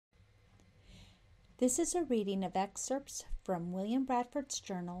This is a reading of excerpts from William Bradford's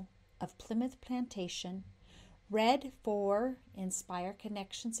Journal of Plymouth Plantation, read for Inspire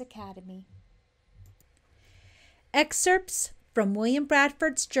Connections Academy. Excerpts from William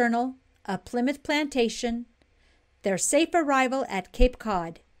Bradford's Journal of Plymouth Plantation, their safe arrival at Cape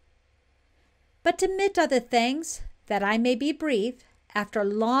Cod. But to omit other things, that I may be brief, after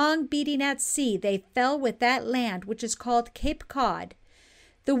long beating at sea, they fell with that land which is called Cape Cod,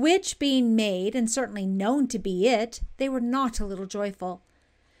 the which being made, and certainly known to be it, they were not a little joyful.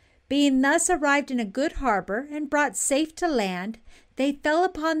 Being thus arrived in a good harbor, and brought safe to land, they fell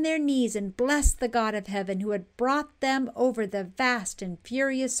upon their knees and blessed the God of heaven, who had brought them over the vast and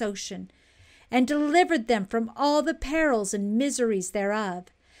furious ocean, and delivered them from all the perils and miseries thereof,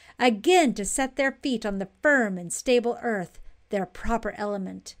 again to set their feet on the firm and stable earth, their proper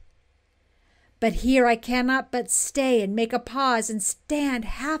element. But here I cannot but stay and make a pause and stand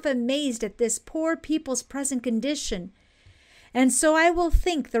half amazed at this poor people's present condition. And so I will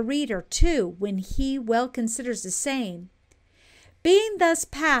think the reader, too, when he well considers the same. Being thus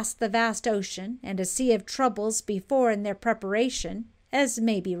past the vast ocean, and a sea of troubles before in their preparation, as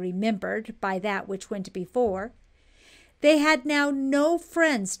may be remembered by that which went before, they had now no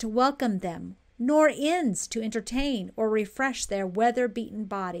friends to welcome them, nor inns to entertain or refresh their weather-beaten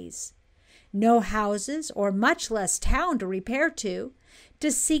bodies. No houses, or much less town to repair to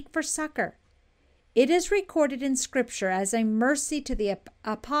seek for succor. It is recorded in Scripture as a mercy to the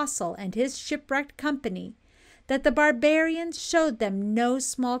apostle and his shipwrecked company, that the barbarians showed them no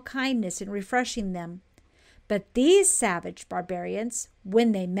small kindness in refreshing them. But these savage barbarians,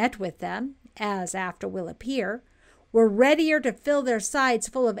 when they met with them, as after will appear, were readier to fill their sides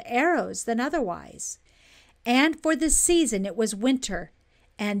full of arrows than otherwise. And for the season it was winter,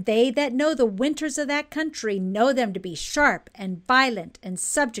 and they that know the winters of that country know them to be sharp and violent and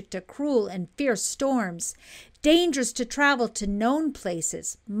subject to cruel and fierce storms, dangerous to travel to known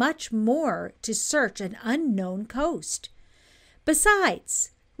places, much more to search an unknown coast. Besides,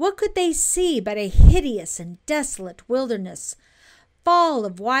 what could they see but a hideous and desolate wilderness, full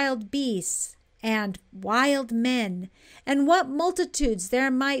of wild beasts and wild men, and what multitudes there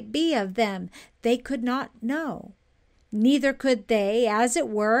might be of them they could not know. Neither could they, as it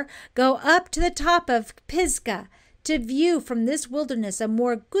were, go up to the top of Pisgah to view from this wilderness a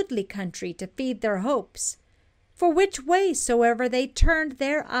more goodly country to feed their hopes. For which way soever they turned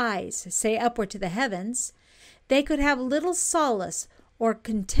their eyes, say upward to the heavens, they could have little solace or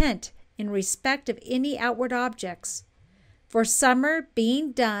content in respect of any outward objects. For summer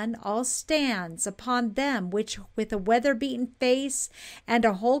being done, all stands upon them which with a weather-beaten face and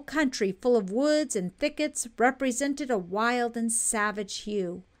a whole country full of woods and thickets represented a wild and savage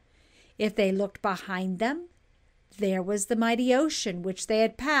hue. If they looked behind them, there was the mighty ocean which they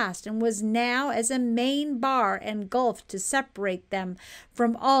had passed, and was now as a main bar and gulf to separate them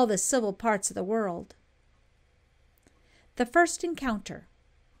from all the civil parts of the world. The first encounter.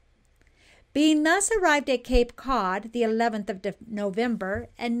 Being thus arrived at Cape Cod, the 11th of November,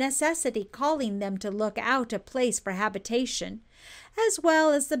 and necessity calling them to look out a place for habitation, as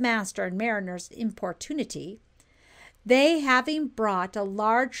well as the master and mariner's importunity, they having brought a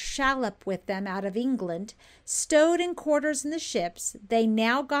large shallop with them out of England, stowed in quarters in the ships, they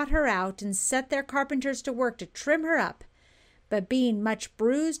now got her out and set their carpenters to work to trim her up. But being much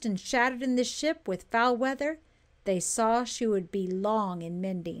bruised and shattered in the ship with foul weather, they saw she would be long in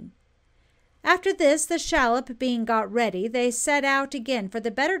mending. After this, the shallop being got ready, they set out again for the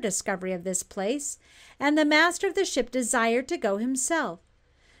better discovery of this place, and the master of the ship desired to go himself.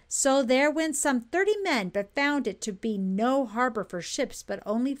 So there went some 30 men, but found it to be no harbor for ships, but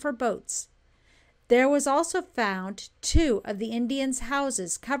only for boats. There was also found 2 of the Indians'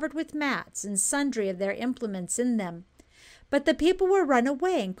 houses covered with mats, and sundry of their implements in them. But the people were run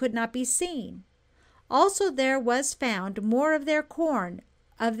away, and could not be seen. Also there was found more of their corn,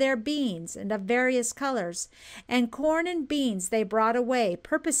 of their beans, and of various colors, and corn and beans they brought away,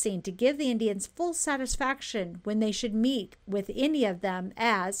 purposing to give the Indians full satisfaction when they should meet with any of them,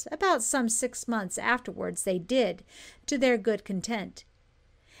 as, about some 6 months afterwards, they did, to their good content.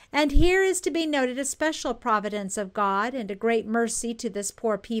 And here is to be noted a special providence of God, and a great mercy to this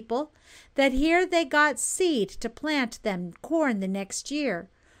poor people, that here they got seed to plant them corn the next year,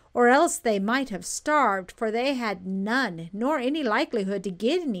 or else they might have starved, for they had none, nor any likelihood to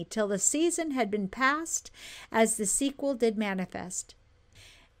get any till the season had been past, as the sequel did manifest.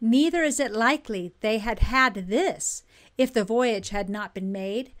 Neither is it likely they had had this, if the voyage had not been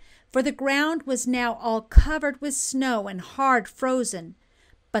made, for the ground was now all covered with snow and hard frozen.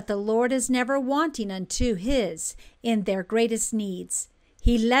 But the Lord is never wanting unto his in their greatest needs.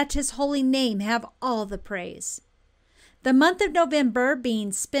 He let his holy name have all the praise. The month of November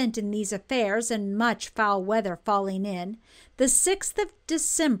being spent in these affairs, and much foul weather falling in, the 6th of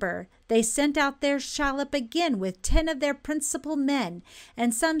December they sent out their shallop again with 10 of their principal men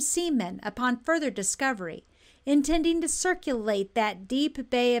and some seamen upon further discovery, intending to circulate that deep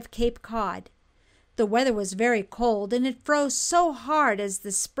bay of Cape Cod. The weather was very cold, and it froze so hard as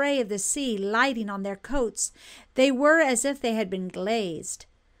the spray of the sea lighting on their coats, they were as if they had been glazed.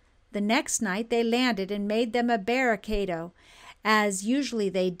 The next night they landed and made them a barricado, as usually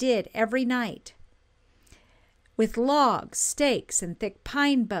they did every night, with logs, stakes, and thick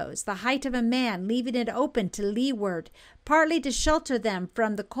pine boughs, the height of a man, leaving it open to leeward, partly to shelter them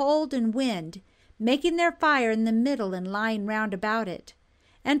from the cold and wind, making their fire in the middle and lying round about it,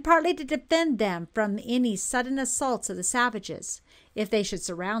 and partly to defend them from any sudden assaults of the savages, if they should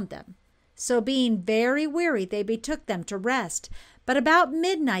surround them. So being very weary, they betook them to rest. But about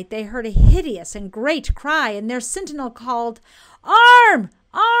midnight they heard a hideous and great cry, and their sentinel called, "Arm!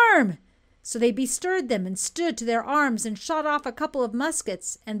 Arm!" So they bestirred them and stood to their arms and shot off a couple of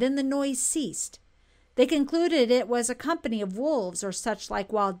muskets, and then the noise ceased. They concluded it was a company of wolves or such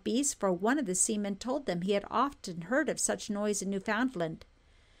like wild beasts, for one of the seamen told them he had often heard of such noise in Newfoundland.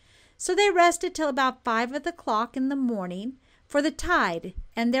 So they rested till about 5 of the clock in the morning, for the tide,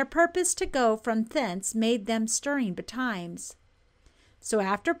 and their purpose to go from thence made them stirring betimes. So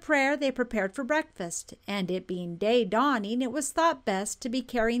after prayer they prepared for breakfast, and it being day dawning, it was thought best to be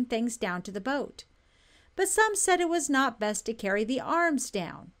carrying things down to the boat. But some said it was not best to carry the arms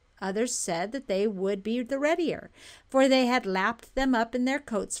down. Others said that they would be the readier, for they had lapped them up in their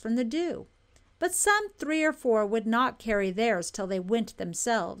coats from the dew. But some 3 or 4 would not carry theirs till they went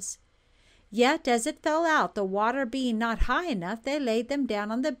themselves. Yet as it fell out, the water being not high enough, they laid them down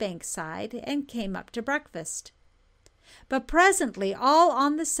on the bank side and came up to breakfast. But presently, all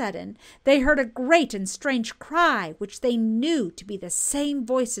on the sudden, they heard a great and strange cry, which they knew to be the same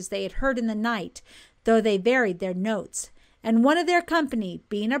voices they had heard in the night, though they varied their notes. And one of their company,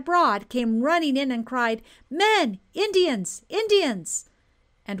 being abroad, came running in and cried, "Men! Indians! Indians!"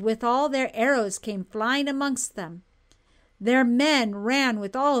 And withal their arrows came flying amongst them. Their men ran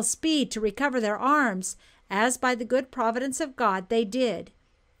with all speed to recover their arms, as by the good providence of God they did.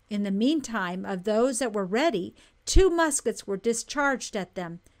 In the meantime, of those that were ready, 2 muskets were discharged at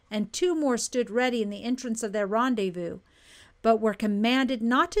them, and 2 more stood ready in the entrance of their rendezvous, but were commanded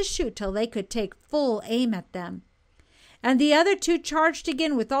not to shoot till they could take full aim at them. And the other 2 charged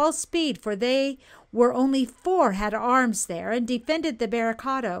again with all speed, for they were only 4 had arms there, and defended the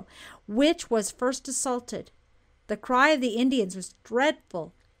barricado, which was first assaulted. The cry of the Indians was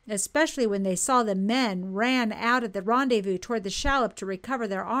dreadful, especially when they saw the men ran out of the rendezvous toward the shallop to recover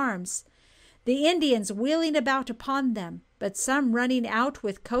their arms. The Indians wheeling about upon them, but some running out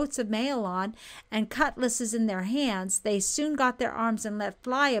with coats of mail on and cutlasses in their hands, they soon got their arms and let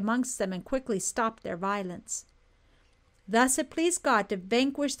fly amongst them and quickly stopped their violence. Thus it pleased God to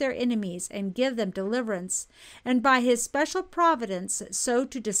vanquish their enemies and give them deliverance, and by his special providence so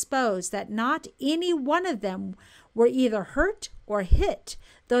to dispose that not any one of them were either hurt or hit,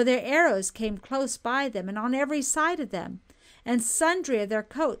 though their arrows came close by them and on every side of them, and sundry of their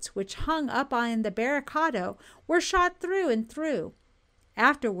coats, which hung up on the barricado, were shot through and through.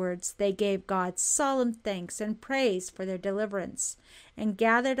 Afterwards they gave God solemn thanks and praise for their deliverance, and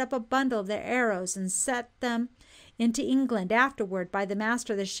gathered up a bundle of their arrows and set them into England afterward by the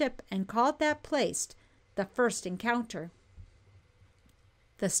master of the ship, and called that place the first encounter.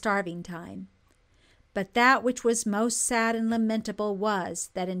 The starving time. But that which was most sad and lamentable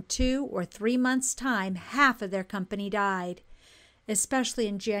was, that in 2 or 3 months' time half of their company died, especially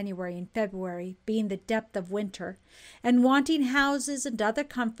in January and February, being the depth of winter, and wanting houses and other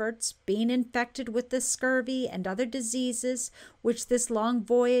comforts, being infected with the scurvy and other diseases which this long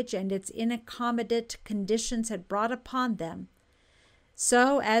voyage and its inaccommodate conditions had brought upon them.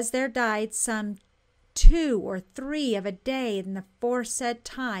 So as there died some 2 or 3 of a day in the foresaid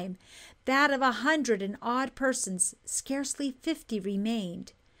time, that of 100 and odd persons, scarcely 50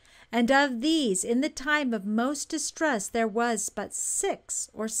 remained. And of these, in the time of most distress, there was but 6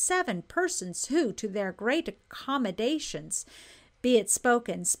 or 7 persons who, to their great accommodations, be it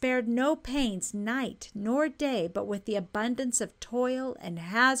spoken, spared no pains night nor day, but with the abundance of toil and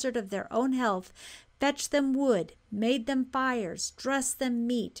hazard of their own health, fetched them wood, made them fires, dressed them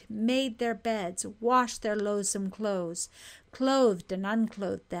meat, made their beds, washed their loathsome clothes, clothed and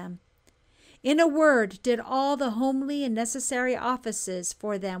unclothed them. In a word, did all the homely and necessary offices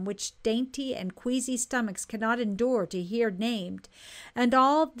for them which dainty and queasy stomachs cannot endure to hear named, and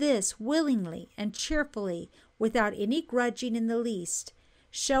all this willingly and cheerfully, without any grudging in the least,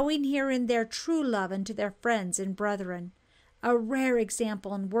 showing herein their true love unto their friends and brethren, a rare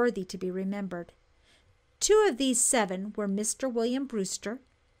example and worthy to be remembered. 2 of these 7 were Mr. William Brewster,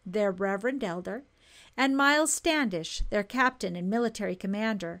 their reverend elder, and Miles Standish, their captain and military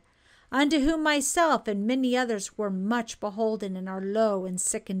commander, unto whom myself and many others were much beholden in our low and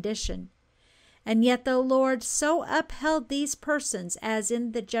sick condition. And yet the Lord so upheld these persons as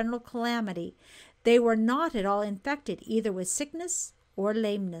in the general calamity, they were not at all infected either with sickness or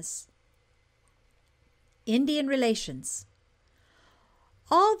lameness. Indian relations.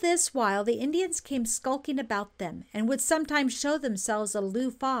 All this while the Indians came skulking about them, and would sometimes show themselves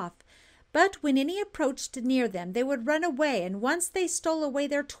aloof off, but when any approached near them, they would run away, and once they stole away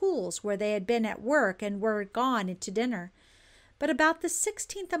their tools where they had been at work and were gone into dinner. But about the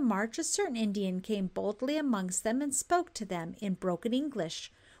 16th of March, a certain Indian came boldly amongst them and spoke to them in broken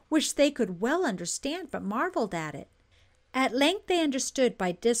English, which they could well understand, but marveled at it. At length they understood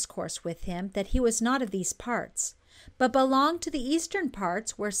by discourse with him that he was not of these parts, but belonged to the eastern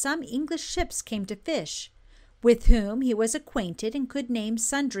parts, where some English ships came to fish, with whom he was acquainted, and could name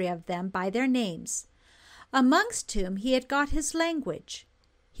sundry of them by their names, amongst whom he had got his language.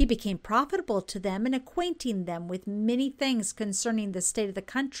 He became profitable to them in acquainting them with many things concerning the state of the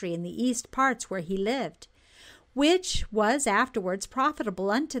country in the east parts where he lived, which was afterwards profitable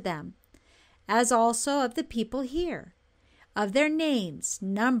unto them, as also of the people here, of their names,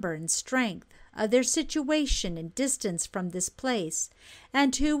 number, and strength, of their situation and distance from this place,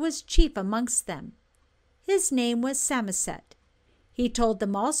 and who was chief amongst them. His name was Samoset. He told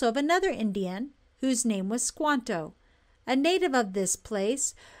them also of another Indian, whose name was Squanto, a native of this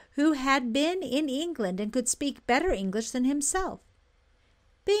place, who had been in England and could speak better English than himself.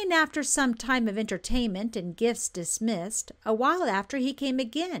 Being after some time of entertainment and gifts dismissed, a while after he came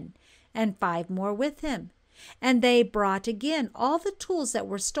again, and 5 more with him. And they brought again all the tools that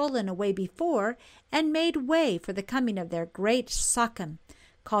were stolen away before, and made way for the coming of their great Sachem,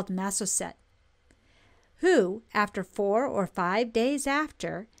 called Massasoit, who, after 4 or 5 days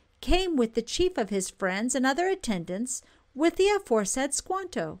after, came with the chief of his friends and other attendants, with the aforesaid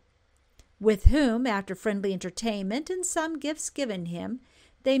Squanto, with whom, after friendly entertainment and some gifts given him,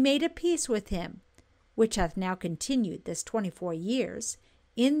 they made a peace with him, which hath now continued this 24 years,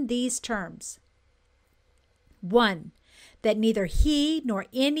 in these terms: 1. That neither he nor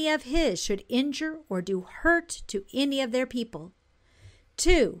any of his should injure or do hurt to any of their people.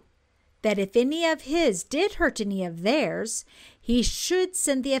 2. That if any of his did hurt any of theirs, he should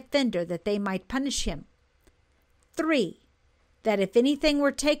send the offender that they might punish him. 3. That if anything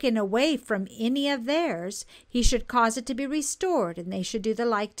were taken away from any of theirs, he should cause it to be restored, and they should do the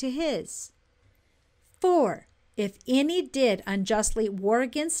like to his. 4. If any did unjustly war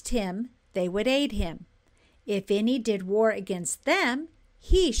against him, they would aid him. If any did war against them,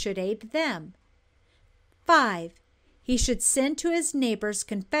 he should aid them. 5. He should send to his neighbors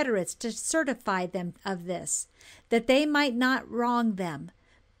confederates to certify them of this, that they might not wrong them,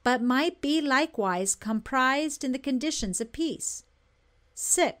 but might be likewise comprised in the conditions of peace.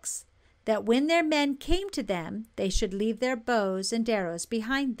 6. That when their men came to them, they should leave their bows and arrows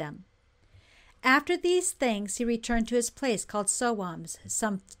behind them. After these things he returned to his place called Sowams,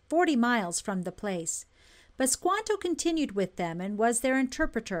 some 40 miles from the place. But Squanto continued with them, and was their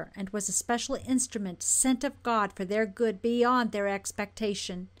interpreter, and was a special instrument sent of God for their good beyond their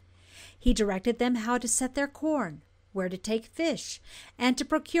expectation. He directed them how to set their corn, where to take fish, and to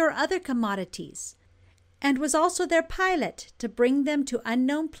procure other commodities, and was also their pilot to bring them to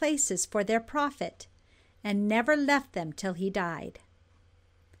unknown places for their profit, and never left them till he died.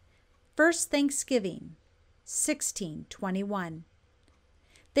 First Thanksgiving, 1621.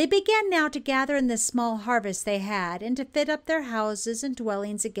 They began now to gather in the small harvest they had, and to fit up their houses and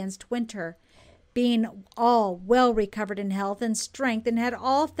dwellings against winter, being all well recovered in health and strength, and had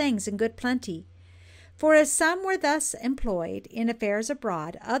all things in good plenty. For as some were thus employed in affairs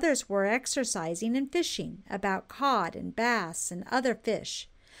abroad, others were exercising in fishing about cod and bass and other fish,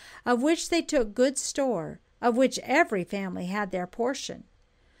 of which they took good store, of which every family had their portion.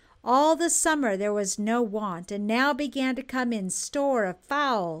 All the summer there was no want, and now began to come in store of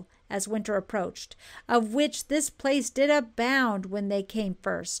fowl as winter approached, of which this place did abound when they came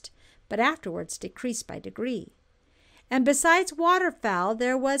first, but afterwards decreased by degree. And besides waterfowl,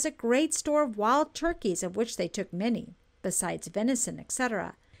 there was a great store of wild turkeys, of which they took many, besides venison,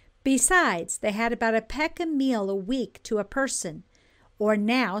 etc. Besides, they had about a peck a meal a week to a person, or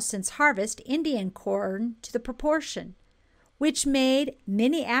now, since harvest, Indian corn to the proportion, which made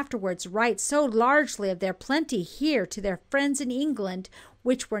many afterwards write so largely of their plenty here to their friends in England,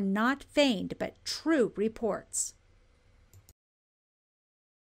 which were not feigned but true reports.